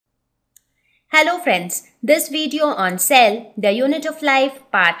Hello friends, this video on Cell, the Unit of Life,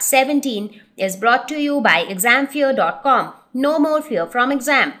 Part 17 is brought to you by examfear.com. No more fear from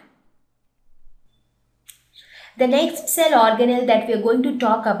exam. The next cell organelle that we are going to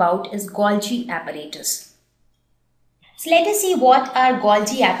talk about is Golgi apparatus. So let us see what are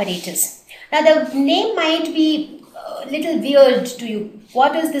Golgi apparatus. Now the name might be a little weird to you.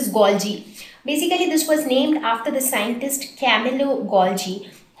 What is this Golgi? Basically this was named after the scientist Camillo Golgi,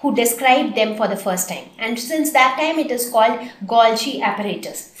 who described them for the first time, and since that time it is called Golgi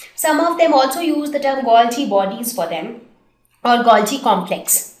apparatus. Some of them also use the term Golgi bodies for them, or Golgi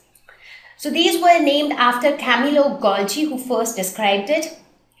complex. So these were named after Camillo Golgi, who first described it.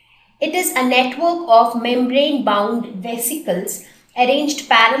 It is a network of membrane bound vesicles arranged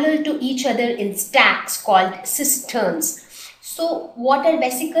parallel to each other in stacks called cisterns. So what are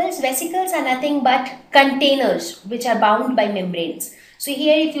vesicles? Vesicles are nothing but containers which are bound by membranes. So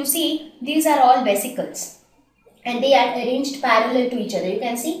here if you see, these are all vesicles and they are arranged parallel to each other. You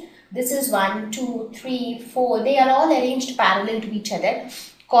can see this is 1, 2, 3, 4. They are all arranged parallel to each other,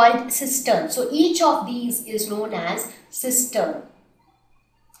 called cistern. So each of these is known as cistern.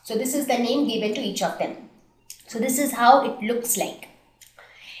 So this is the name given to each of them. So this is how it looks like.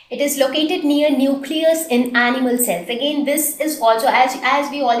 It is located near nucleus in animal cells. Again, this is also, as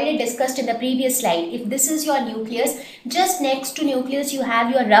we already discussed in the previous slide, if this is your nucleus, just next to nucleus you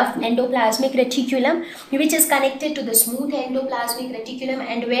have your rough endoplasmic reticulum, which is connected to the smooth endoplasmic reticulum,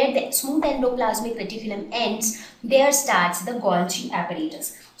 and where the smooth endoplasmic reticulum ends, there starts the Golgi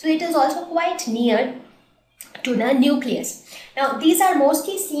apparatus. So it is also quite near to the nucleus. Now these are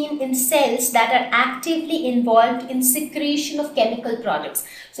mostly seen in cells that are actively involved in secretion of chemical products.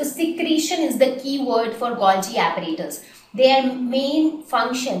 So secretion is the key word for Golgi apparatus. Their main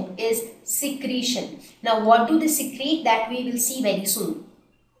function is secretion. Now what do they secrete? That we will see very soon.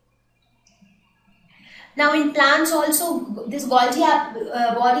 Now in plants also, these Golgi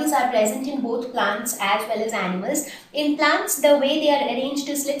bodies are present in both plants as well as animals. In plants, the way they are arranged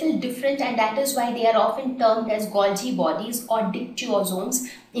is little different, and that is why they are often termed as Golgi bodies or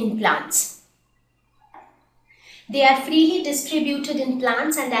dictyosomes in plants. They are freely distributed in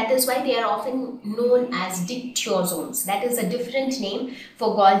plants, and that is why they are often known as dictyosomes. That is a different name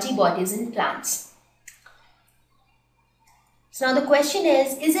for Golgi bodies in plants. So now the question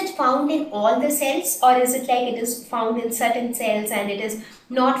is it found in all the cells, or is it like it is found in certain cells and it is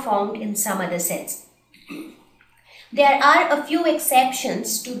not found in some other cells? There are a few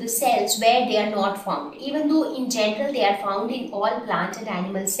exceptions to the cells where they are not found. Even though in general they are found in all plant and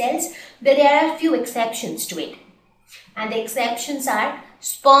animal cells, but there are a few exceptions to it. And the exceptions are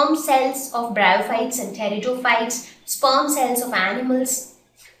sperm cells of bryophytes and pteridophytes, sperm cells of animals,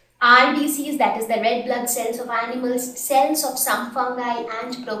 RBCs, that is the red blood cells of animals, cells of some fungi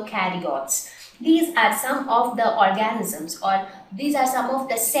and prokaryotes. These are some of the organisms, or these are some of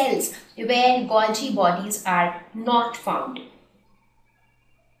the cells where Golgi bodies are not found.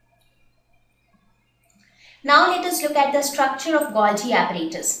 Now let us look at the structure of Golgi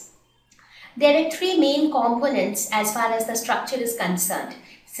apparatus. There are three main components as far as the structure is concerned.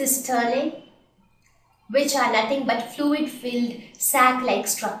 Cisternae, which are nothing but fluid-filled sac-like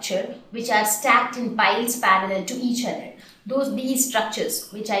structure, which are stacked in piles parallel to each other. These structures,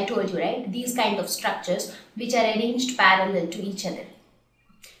 which I told you, right? These kind of structures, which are arranged parallel to each other.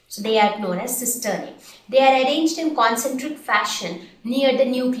 So they are known as cisternae. They are arranged in concentric fashion near the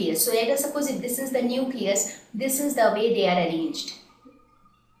nucleus. So let us suppose if this is the nucleus, this is the way they are arranged.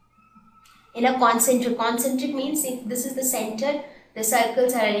 In a concentric means if this is the center, the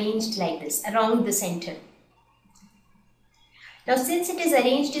circles are arranged like this, around the center. Now since it is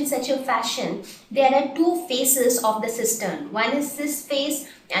arranged in such a fashion, there are two faces of the cistern. One is cis face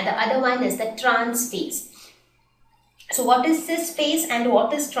and the other one is the trans face. So what is cis face and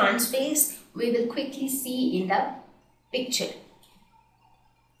what is trans face? We will quickly see in the picture.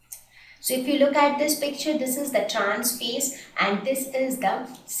 So if you look at this picture, this is the trans face and this is the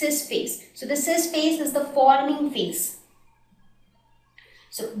cis face. So the cis face is the forming face.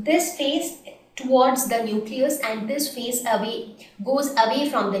 So this face towards the nucleus and this face goes away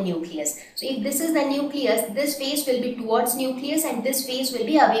from the nucleus. So if this is the nucleus, this face will be towards nucleus and this face will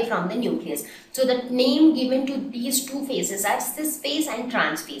be away from the nucleus. So the name given to these two faces are cis face and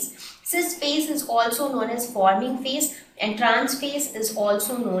trans face. Cis face is also known as forming face and trans face is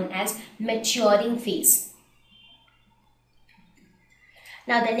also known as maturing face.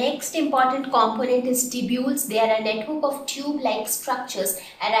 Now the next important component is tubules. They are a network of tube-like structures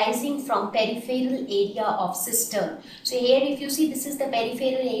arising from peripheral area of cistern. So here if you see, this is the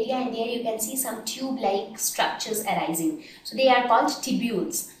peripheral area and there you can see some tube-like structures arising. So they are called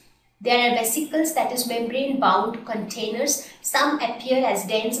tubules. There are vesicles, that is membrane bound containers. Some appear as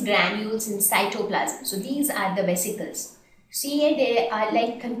dense granules in cytoplasm. So these are the vesicles. See here, they are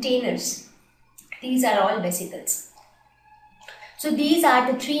like containers. These are all vesicles. So these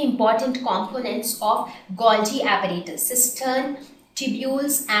are the three important components of Golgi apparatus: cistern,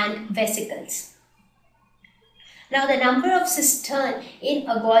 tubules and vesicles. Now the number of cistern in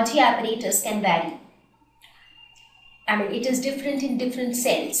a Golgi apparatus can vary. It is different in different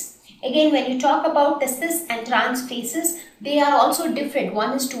cells. Again, when you talk about the cis and trans phases, they are also different.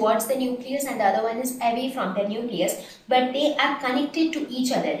 One is towards the nucleus and the other one is away from the nucleus, but they are connected to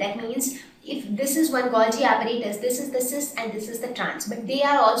each other. That means if this is one Golgi apparatus, this is the cis and this is the trans, but they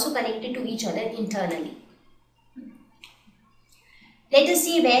are also connected to each other internally. Let us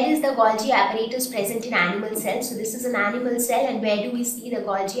see where is the Golgi apparatus present in animal cells. So this is an animal cell, and where do we see the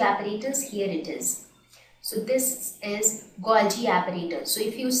Golgi apparatus? Here it is. So this is Golgi apparatus. So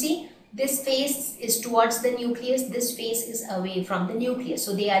if you see, this face is towards the nucleus, this face is away from the nucleus.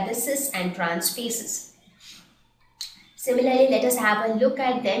 So they are the cis and trans phases. Similarly, let us have a look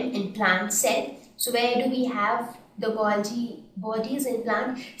at them in plant cell. So where do we have the Golgi bodies in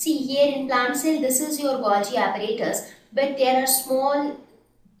plant? See here in plant cell, this is your Golgi apparatus, but there are small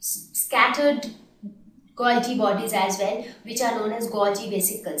scattered Golgi bodies as well, which are known as Golgi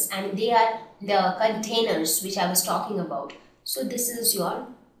vesicles, and they are the containers which I was talking about. So this is your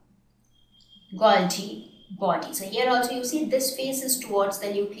Golgi body. So here also you see this face is towards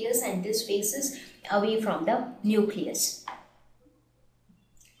the nucleus and this face is away from the nucleus.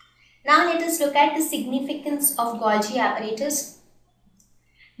 Now let us look at the significance of Golgi apparatus.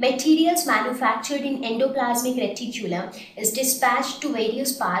 Materials manufactured in endoplasmic reticulum is dispatched to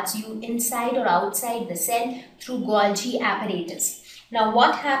various parts inside or outside the cell through Golgi apparatus. Now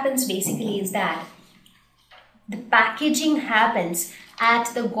what happens basically is that the packaging happens at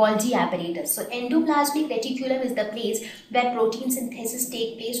the Golgi apparatus. So endoplasmic reticulum is the place where protein synthesis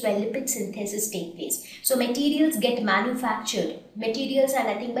take place, where lipid synthesis take place. So materials get manufactured. Materials are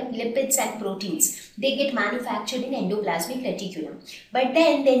nothing but lipids and proteins. They get manufactured in endoplasmic reticulum. But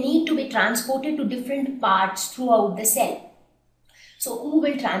then they need to be transported to different parts throughout the cell. So who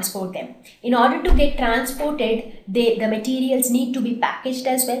will transport them? In order to get transported, the materials need to be packaged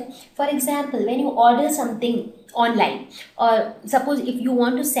as well. For example, when you order something online, or suppose if you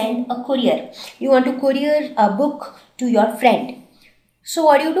want to send a courier, you want to courier a book to your friend. So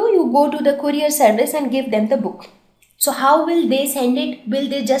what do? You go to the courier service and give them the book. So how will they send it? Will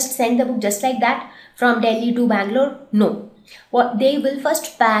they just send the book just like that from Delhi to Bangalore? No. What they will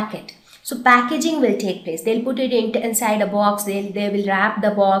first pack it. So packaging will take place. They'll put it inside a box, they will wrap the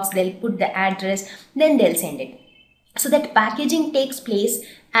box, they'll put the address, then they'll send it. So that packaging takes place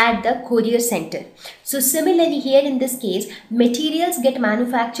at the courier center. So similarly here in this case, materials get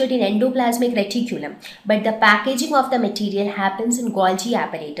manufactured in endoplasmic reticulum, but the packaging of the material happens in Golgi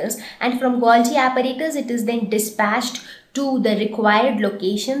apparatus, and from Golgi apparatus it is then dispatched to the required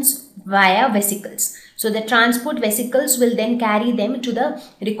locations via vesicles. So the transport vesicles will then carry them to the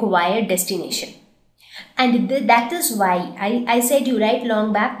required destination. And that is why I said you right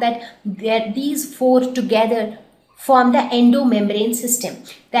long back that these four together form the endomembrane system.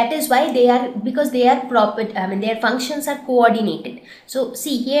 That is why they are, because they are proper, their functions are coordinated. So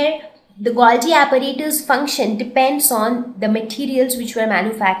see here, the Golgi apparatus function depends on the materials which were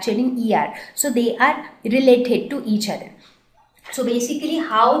manufactured in ER. So they are related to each other. So basically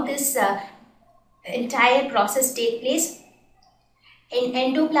how this entire process take place? In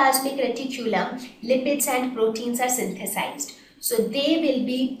endoplasmic reticulum, lipids and proteins are synthesized. So they will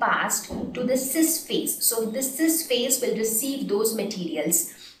be passed to the cis phase. So the cis phase will receive those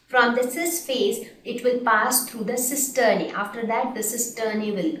materials. From the cis phase, it will pass through the cisternae. After that, the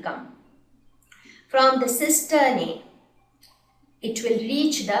cisternae will come. From the cisternae, it will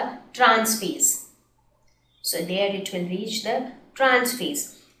reach the trans phase. So there it will reach the trans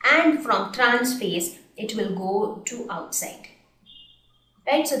phase. And from trans phase, it will go to outside.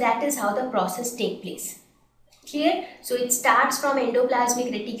 Right? So that is how the process takes place. Clear? So it starts from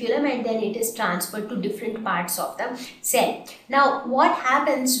endoplasmic reticulum and then it is transferred to different parts of the cell. Now what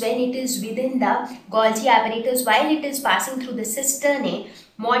happens when it is within the Golgi apparatus? While it is passing through the cisternae,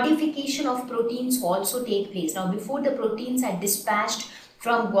 modification of proteins also take place. Now before the proteins are dispatched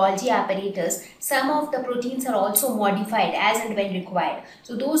from Golgi apparatus, some of the proteins are also modified as and when required.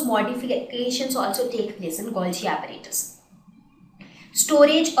 So those modifications also take place in Golgi apparatus.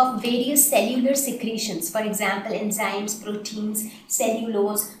 Storage of various cellular secretions, for example enzymes, proteins,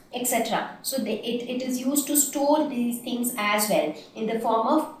 cellulose, etc. So it is used to store these things as well in the form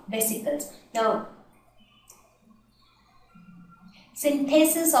of vesicles. Now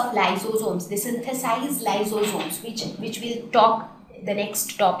synthesis of lysosomes, the synthesized lysosomes, which we'll talk the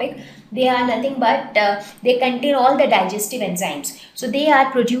next topic. They are nothing but they contain all the digestive enzymes. So they are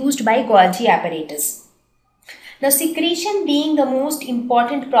produced by Golgi apparatus. Now, secretion being the most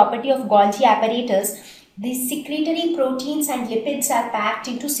important property of Golgi apparatus, the secretory proteins and lipids are packed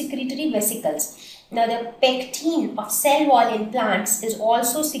into secretory vesicles. Now, the pectin of cell wall in plants is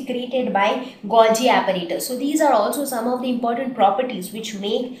also secreted by Golgi apparatus. So, these are also some of the important properties which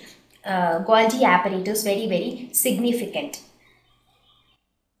make Golgi apparatus very, very significant.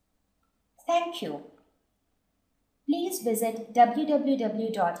 Thank you. Please visit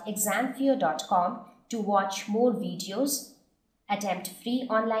www.examfear.com to watch more videos, attempt free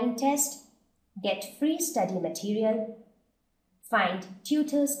online test, get free study material, find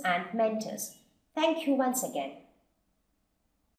tutors and mentors. Thank you once again.